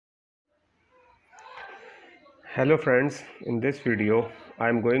Hello friends, in this video I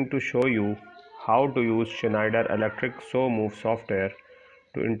am going to show you how to use Schneider Electric SoMove software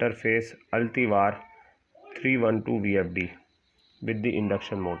to interface Altivar 312 VFD with the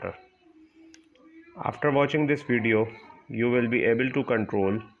induction motor. After watching this video, you will be able to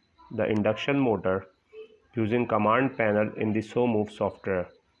control the induction motor using command panel in the SoMove software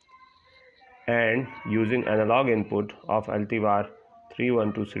and using analog input of Altivar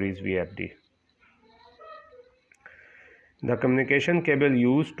 312 series VFD. The communication cable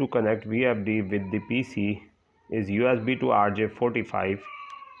used to connect VFD with the PC is USB to RJ45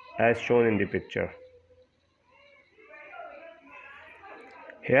 as shown in the picture.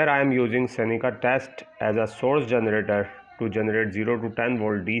 Here I am using Seneca test as a source generator to generate 0 to 10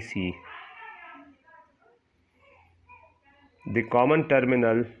 volt DC. The common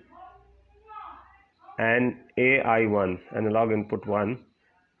terminal and AI1 analog input 1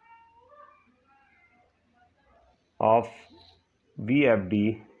 of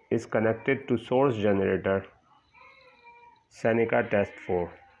VFD is connected to source generator Seneca test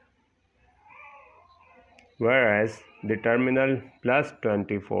 4, whereas the terminal plus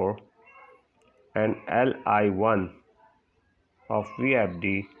 24 and LI1 of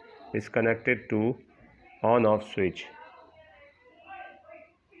VFD is connected to on-off switch.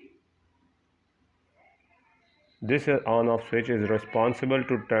 This on-off switch is responsible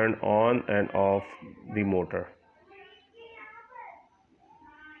to turn on and off the motor,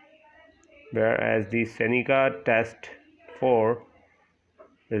 whereas the Seneca test 4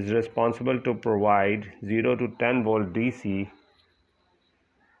 is responsible to provide 0 to 10 volt DC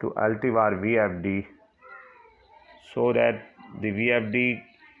to Altivar VFD so that the VFD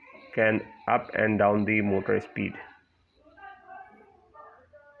can up and down the motor speed.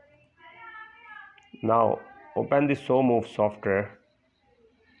 Now open the SoMove software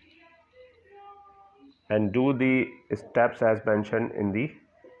and do the steps as mentioned in the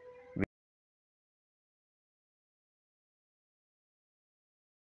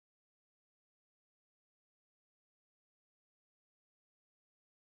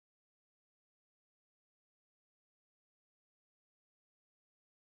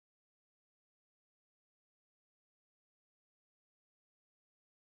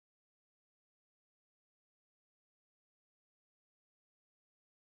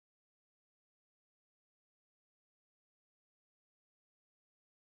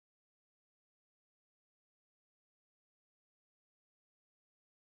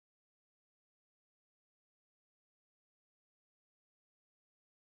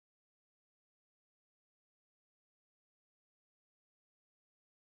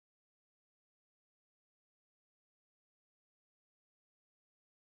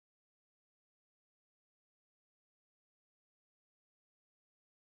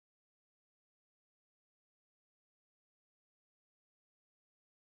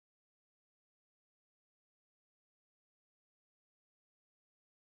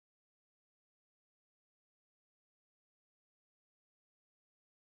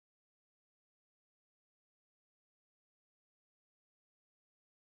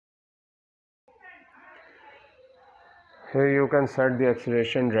Here you can set the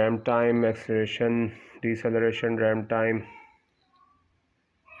acceleration ramp time, acceleration deceleration ramp time,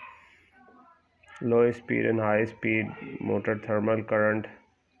 low speed and high speed motor thermal current.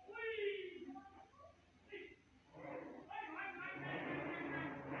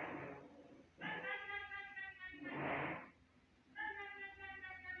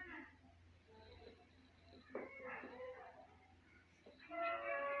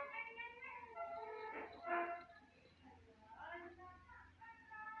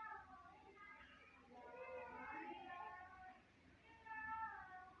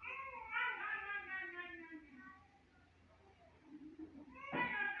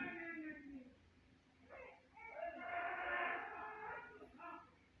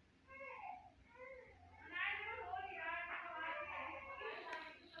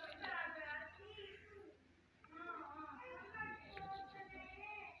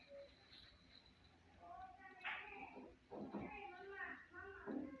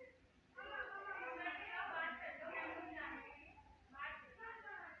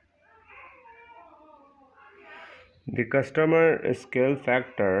 The customer skill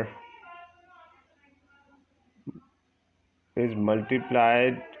factor is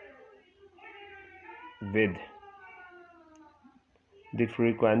multiplied with the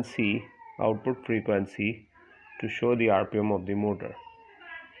frequency, output frequency, to show the RPM of the motor.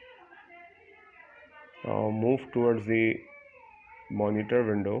 Now move towards the monitor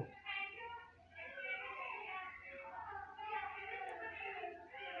window.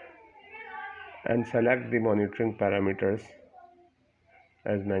 and select the monitoring parameters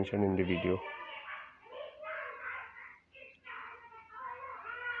as mentioned in the video.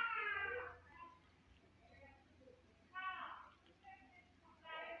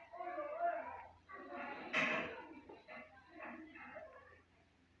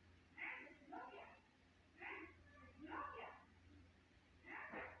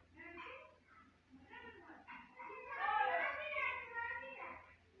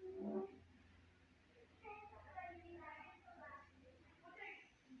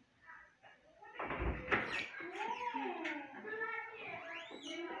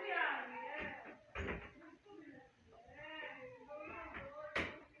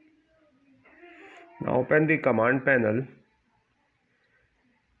 Now open the command panel.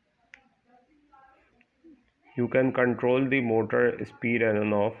 You can control the motor speed on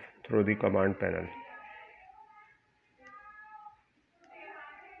and off through the command panel.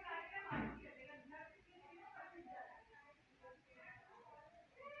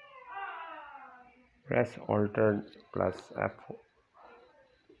 Press Alt plus F4.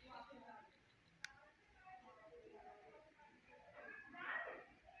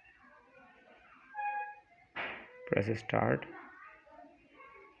 Press start.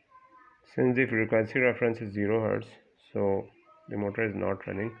 Since the frequency reference is 0 Hz, so the motor is not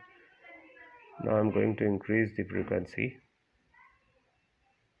running. Now I'm going to increase the frequency.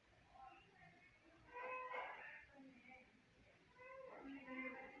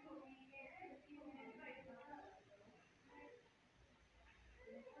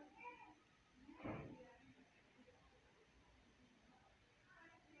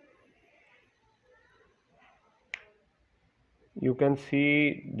 You can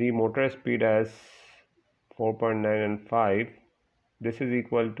see the motor speed as 4.9 and 5. This is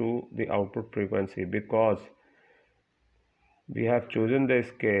equal to the output frequency because we have chosen the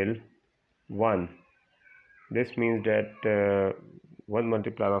scale 1. This means that 1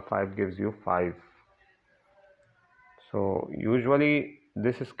 multiplied by 5 gives you 5. So usually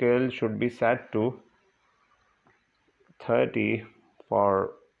this scale should be set to 30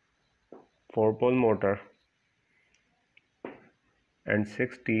 for 4-pole motor and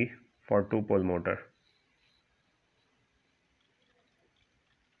 60 for 2-pole motor.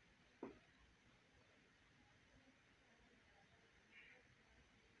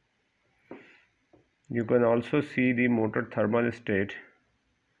 You can also see the motor thermal state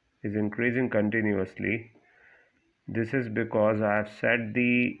is increasing continuously. This is because I have set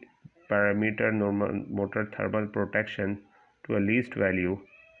the parameter normal motor thermal protection to a least value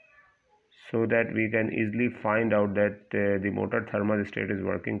so that we can easily find out that the motor thermal state is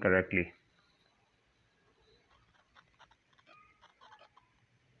working correctly.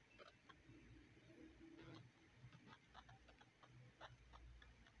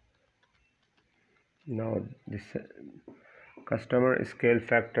 Now this customer scale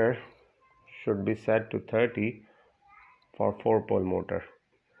factor should be set to 30 for 4-pole motor.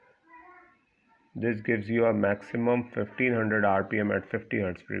 This gives you a maximum 1500 RPM at 50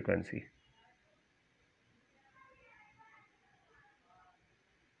 Hz frequency.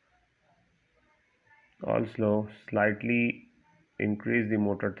 Also slightly increase the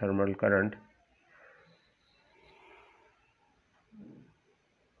motor thermal current.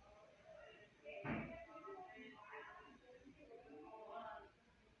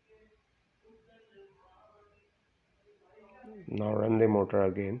 Now run the motor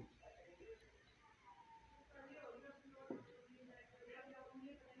again.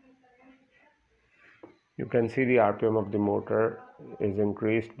 You can see the RPM of the motor is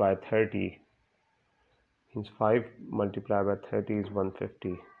increased by 30. Means 5 multiplied by 30 is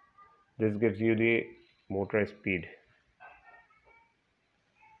 150. This gives you the motor speed.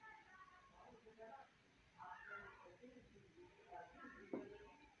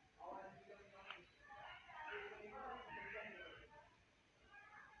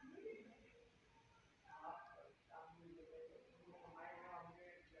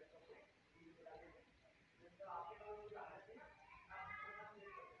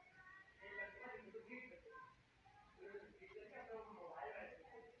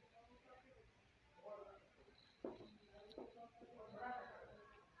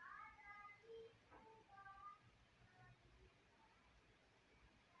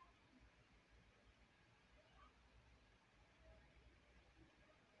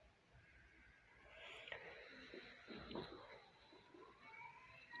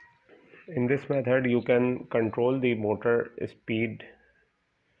 In this method you can control the motor speed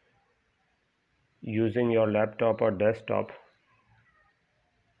using your laptop or desktop.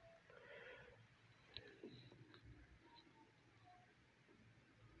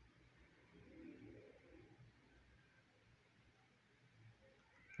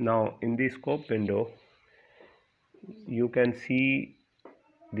 Now in the scope window you can see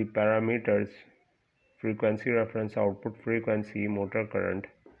the parameters: frequency reference, output frequency, motor current,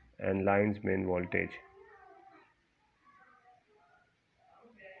 and lines main voltage.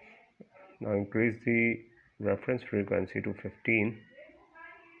 Now increase the reference frequency to 15.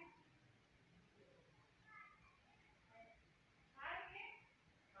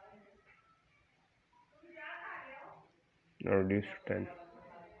 Now reduce to 10.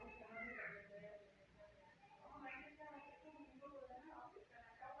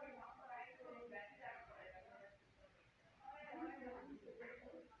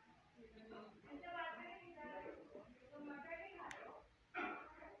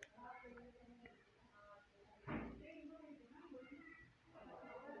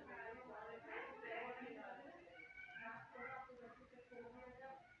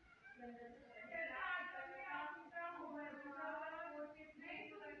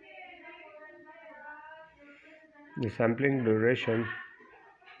 The sampling duration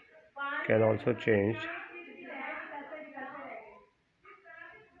can also change.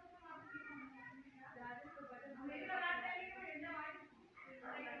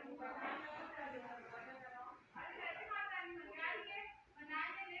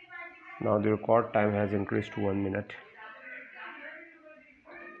 Now the record time has increased to 1 minute.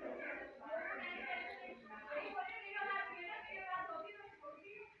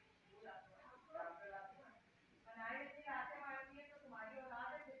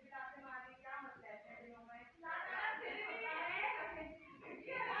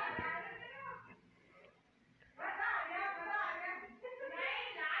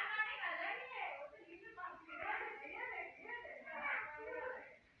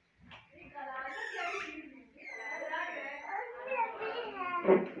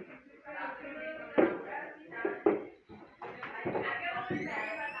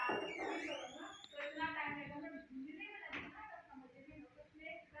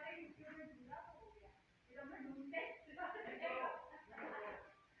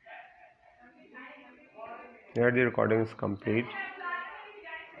 Here the recording is complete.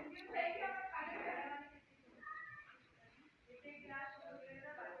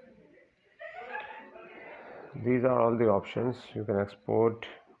 These are all the options. You can export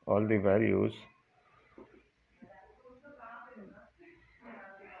all the values.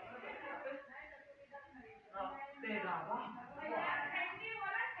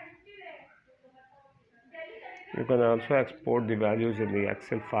 You can also export the values in the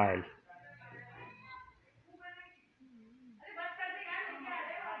Excel file.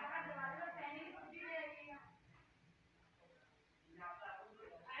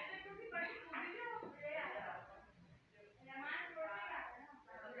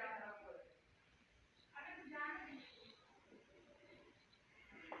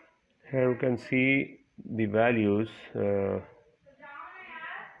 Here you can see the values.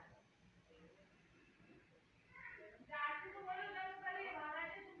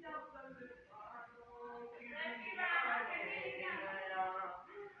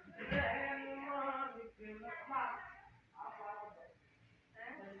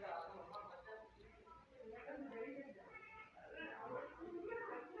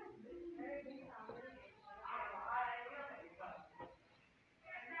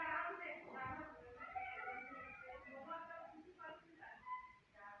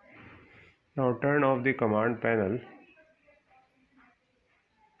 Now turn off the command panel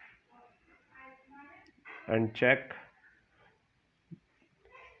and check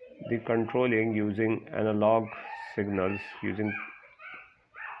the controlling using analog signals using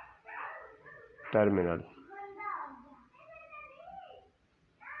terminal.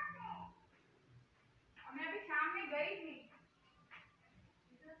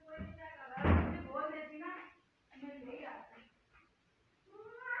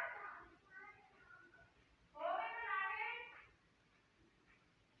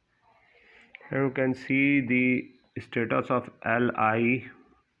 Here you can see the status of LI1A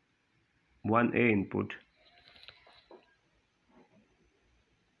input.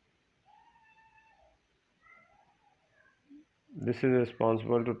 This is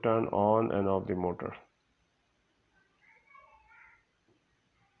responsible to turn on and off the motor.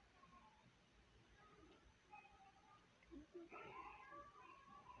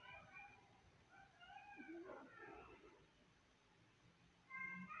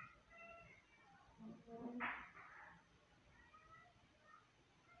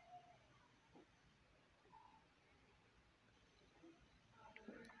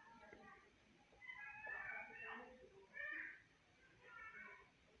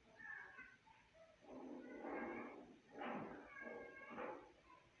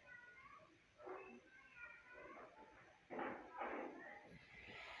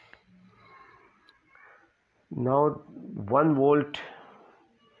 Now 1 volt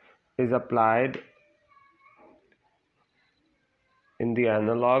is applied in the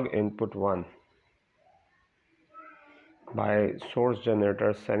analog input 1 by source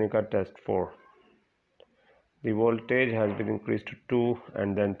generator Seneca test 4. The voltage has been increased to 2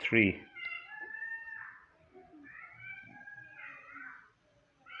 and then 3.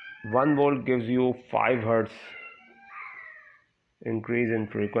 1 volt gives you 5 hertz increase in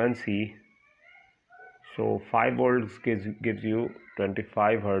frequency, so 5 volts gives you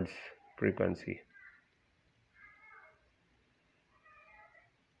 25 hertz frequency.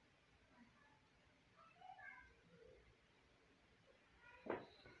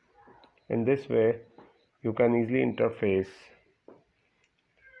 In this way, you can easily interface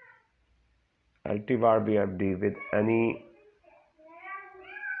Altivar VFD with any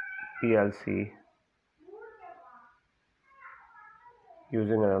PLC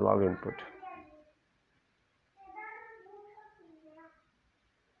using analog input.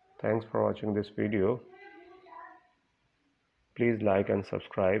 Thanks for watching this video. Please like and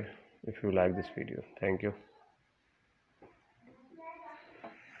subscribe if you like this video. Thank you.